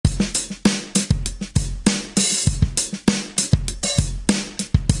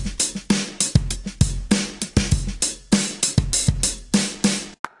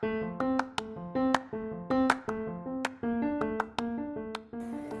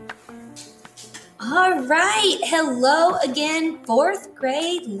All right. Hello again, fourth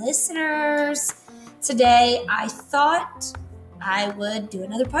grade listeners. Today, I thought I would do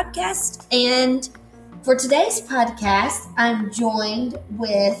another podcast. And for today's podcast, I'm joined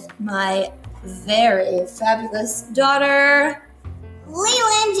with my very fabulous daughter,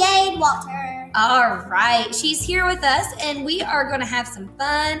 Leelynn Jade Walter. All right. She's here with us, and we are going to have some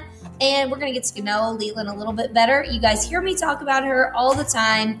fun. And we're going to get to know Leelynn a little bit better. You guys hear me talk about her all the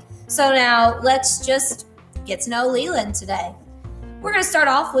time. So now let's just get to know Leelynn today. We're going to start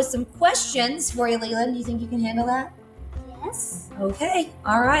off with some questions for you, Leelynn. Do you think you can handle that? Yes. Okay.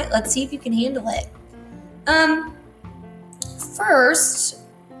 All right. Let's see if you can handle it. First,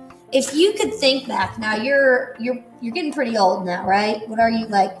 if you could think back. Now you're getting pretty old now, right? What are you,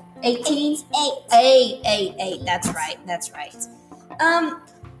 like 18? Eight. That's right.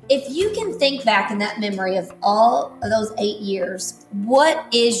 If you can think back in that memory of all of those 8 years, what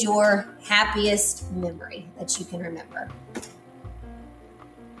is your happiest memory that you can remember?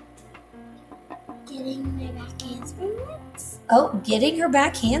 Getting my back handspring once. Oh, getting her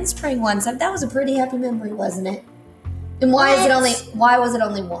back handspring once. That was a pretty happy memory, wasn't it? And why was it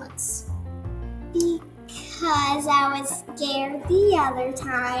only once? Because I was scared the other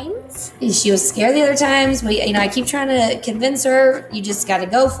times. She was scared the other times. I keep trying to convince her, you just got to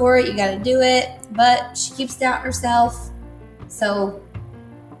go for it. You got to do it. But she keeps doubting herself. So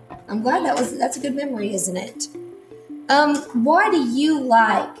I'm glad that's a good memory, isn't it? Why do you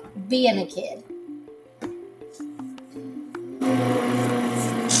like being a kid?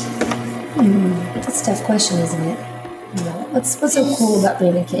 That's a tough question, isn't it? What's so cool about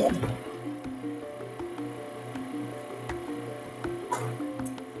being a kid?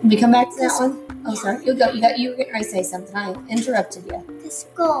 Can we come back to that one? Oh, sorry. You were getting ready to say something. I interrupted you. To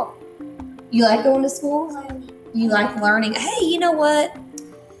school. You like going to school? Learning. You like learning. Hey, you know what?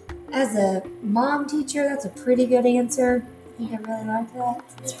 As a mom teacher, that's a pretty good answer. I think I really like that.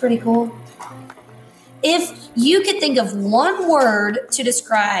 It's pretty cool. If you could think of one word to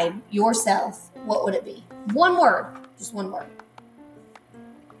describe yourself, what would it be? One word. Just one word.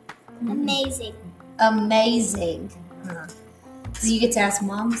 Amazing. Amazing. Do you get to ask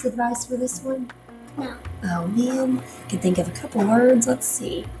Mom's advice for this one? No. Oh, man. I can think of a couple words. Let's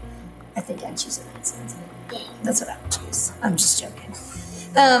see. I think I'd choose amazing. Yeah. That's what I would choose. I'm just joking.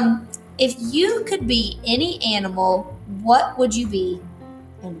 If you could be any animal, what would you be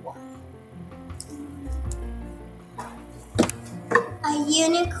and why? A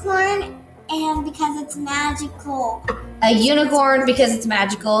unicorn, and because it's magical. A unicorn because it's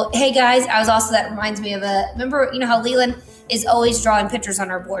magical. Hey, guys, that reminds me of remember, how Leelynn is always drawing pictures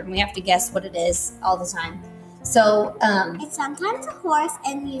on our board, and we have to guess what it is all the time. So, it's sometimes a horse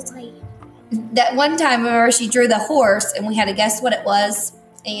and usually that one time, remember, she drew the horse, and we had to guess what it was.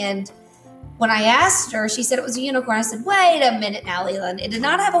 And when I asked her, she said it was a unicorn. I said, wait a minute now, Leelynn. It did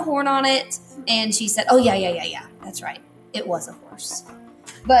not have a horn on it. And she said, oh, yeah. That's right. It was a horse.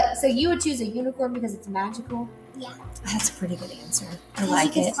 But, so you would choose a unicorn because it's magical? Yeah. That's a pretty good answer. I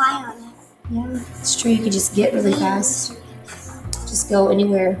like you it. Can fly on it. Yeah, it's true. You could just get really fast. Just go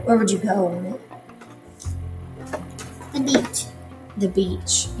anywhere. Where would you go on it? The beach. The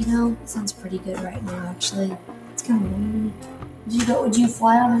beach. It sounds pretty good right now, actually. It's kind of rainy. Would you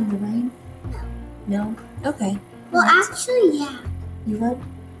fly on it in the rain? No? Okay. Well, actually, yeah. You would?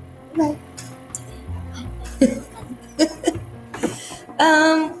 Okay.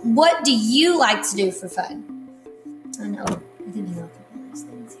 What do you like to do for fun? I know. I think you know a couple of those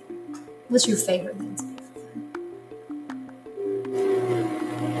things here. What's your favorite thing to do for fun?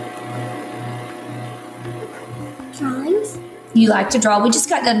 Drawings. You like to draw? We just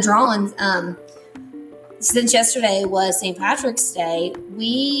got done drawing. Since yesterday was St. Patrick's Day,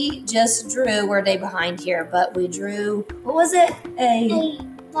 we just drew. We're a day behind here, but we drew. What was it? A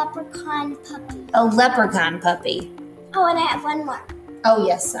leprechaun puppy. A leprechaun puppy. Oh, and I have one more. Oh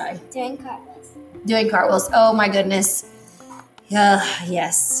yes, sorry. Doing cartwheels. Doing cartwheels. Oh my goodness.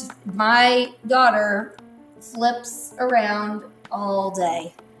 Yes. My daughter flips around all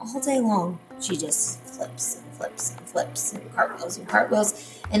day long. She just flips and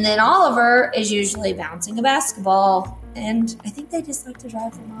cartwheels. And then Oliver is usually bouncing a basketball. And I think they just like to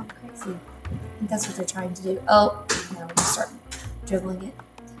drive their mom crazy. I think that's what they're trying to do. Oh, no, just start dribbling it.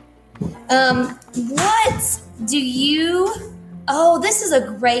 This is a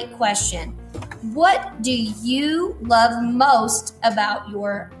great question. What do you love most about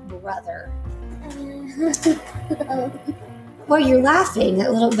your brother? Well, you're laughing.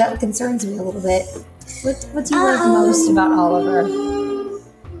 That concerns me a little bit. What do you love most about Oliver?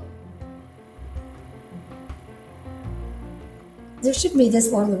 There shouldn't be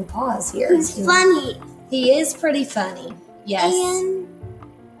this long of a pause here. He's funny. He is pretty funny. Yes.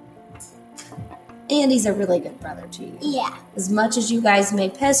 And he's a really good brother to you. Yeah. As much as you guys may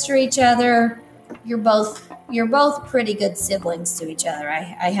pester each other, you're both pretty good siblings to each other,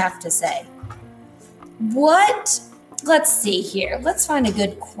 I have to say. Let's see here. Let's find a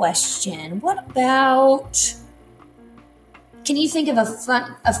good question. What about, can you think of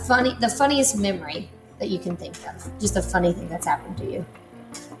the funniest memory that you can think of? Just a funny thing that's happened to you.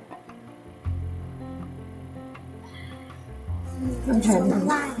 I'm trying to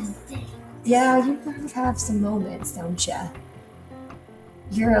remember. Yeah, you have some moments, don't you?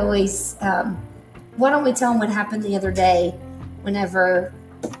 You're always, why don't we tell them what happened the other day whenever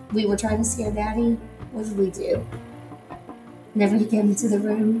we were trying to scare Daddy? What did we do? Whenever he came into the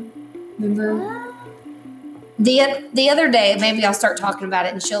room, remember? The other day, maybe I'll start talking about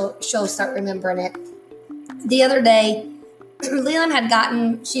it and she'll start remembering it. The other day, Leelynn had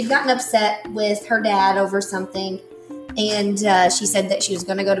gotten upset with her dad over something, and she said that she was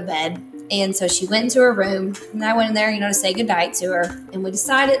going to go to bed. And so she went into her room, and I went in there, to say goodnight to her. And we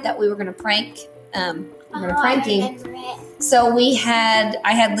decided that we were going to prank. Prank him. So I had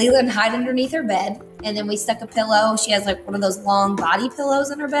Leelynn hide underneath her bed, and then we stuck a pillow. She has like one of those long body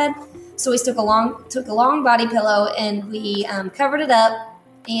pillows in her bed. So we took a long body pillow, and we covered it up,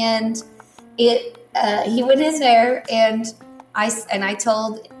 and he went in there, and I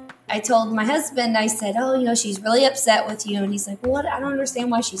told my husband, I said, oh, she's really upset with you. And he's like, what? I don't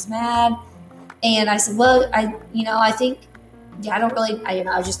understand why she's mad. And I said, well, I think, I don't really,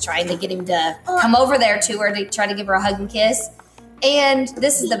 I was just trying to get him to come over there to her to try to give her a hug and kiss. And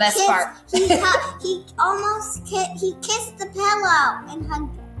this is the best part. He kissed the pillow and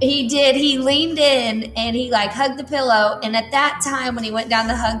hugged it. He did. He leaned in and he hugged the pillow. And at that time, when he went down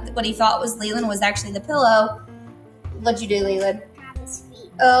to hug what he thought was Leelynn was actually the pillow. What'd you do, Leelynn?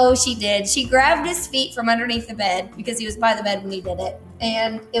 Oh, she did. She grabbed his feet from underneath the bed because he was by the bed when he did it.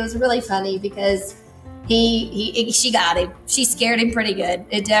 And it was really funny because she got him. She scared him pretty good.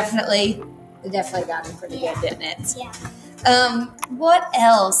 It definitely got him pretty good, didn't it? Yeah. What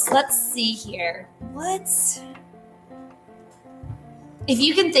else? Let's see here. If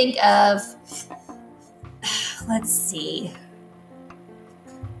you can think of, let's see.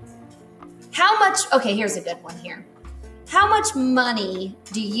 Okay, here's a good one here. How much money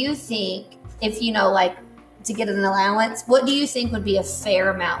do you think, if to get an allowance, what do you think would be a fair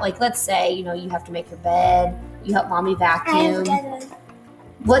amount? Let's say, you have to make your bed, you help mommy vacuum.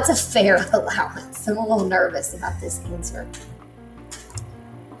 What's a fair allowance? I'm a little nervous about this answer.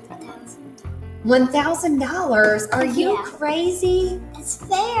 $1,000? Are you crazy? It's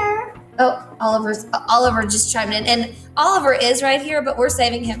fair. Oh, Oliver just chimed in. And Oliver is right here, but we're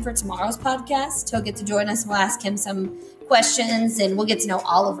saving him for tomorrow's podcast. He'll get to join us. We'll ask him some questions, and we'll get to know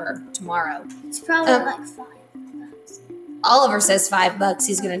Oliver tomorrow. It's probably $5. Oliver says $5.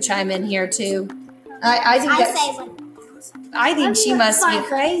 He's going to chime in here too. I think she must be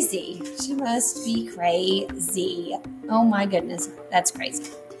crazy. She must be crazy. Oh my goodness, that's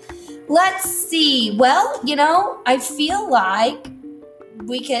crazy. Let's see. Well, I feel like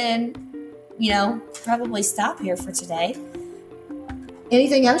we can, probably stop here for today.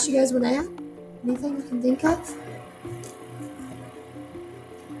 Anything else you guys want to add? Anything you can think of?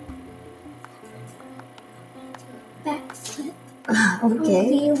 Backflip. Okay. We'll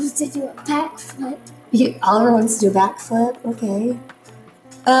be able to do a backflip. Oliver wants to do a backflip. Okay.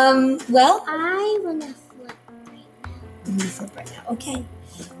 Well, I want to flip right now. I'm gonna flip right now. Okay.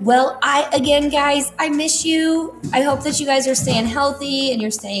 Well, again, guys, I miss you. I hope that you guys are staying healthy and you're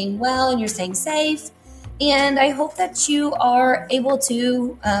staying well and you're staying safe. And I hope that you are able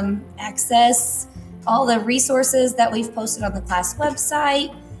to access all the resources that we've posted on the class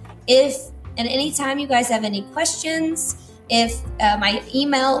website. And anytime you guys have any questions, if I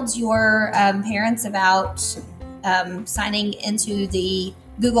emailed your parents about signing into the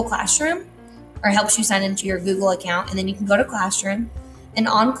Google Classroom, or helps you sign into your Google account, and then you can go to Classroom. And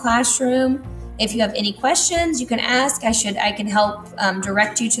on Classroom, if you have any questions, you can ask. I can help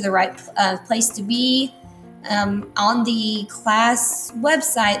direct you to the right place to be. On the class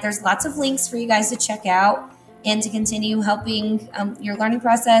website, there's lots of links for you guys to check out and to continue helping your learning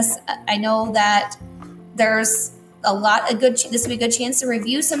process. I know that there's this will be a good chance to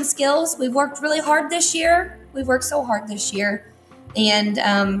review some skills. We've worked really hard this year. We've worked so hard this year.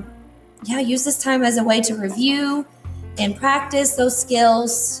 And use this time as a way to review and practice those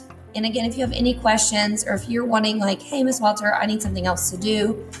skills. And again, if you have any questions, or if you're wanting hey, Miss Walter, I need something else to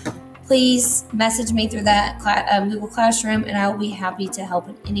do, please message me through that Google Classroom, and I will be happy to help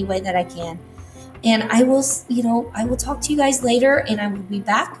in any way that I can. And I will, I will talk to you guys later, and I will be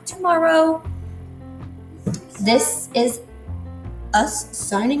back tomorrow. This is us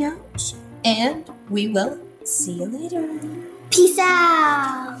signing out, and we will see you later. Peace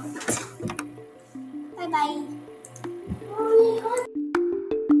out. Bye-bye.